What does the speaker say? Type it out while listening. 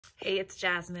Hey, it's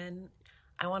Jasmine.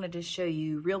 I wanted to show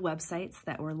you real websites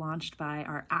that were launched by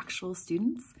our actual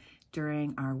students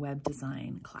during our web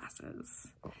design classes.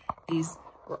 These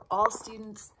were all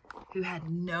students who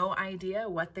had no idea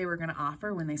what they were going to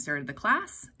offer when they started the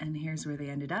class, and here's where they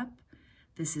ended up.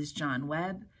 This is John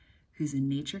Webb, who's a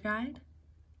nature guide.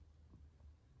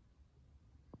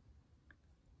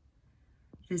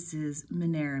 This is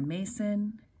Minera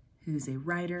Mason, who's a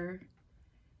writer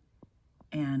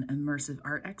and immersive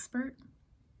art expert.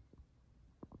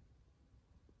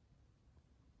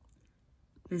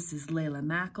 This is Layla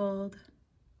Mackold,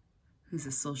 who's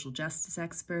a social justice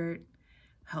expert,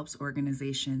 helps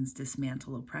organizations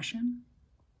dismantle oppression.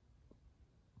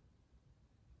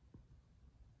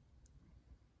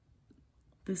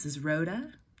 This is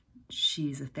Rhoda.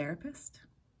 She's a therapist.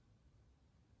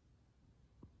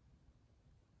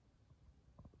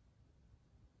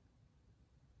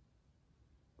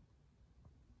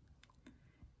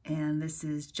 And this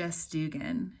is Jess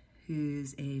Dugan,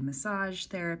 who's a massage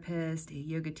therapist, a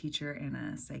yoga teacher, and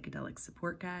a psychedelic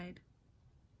support guide.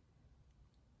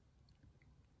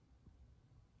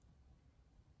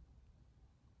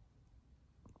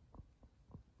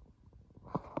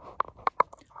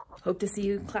 Hope to see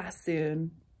you in class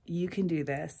soon. You can do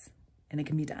this, and it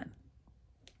can be done.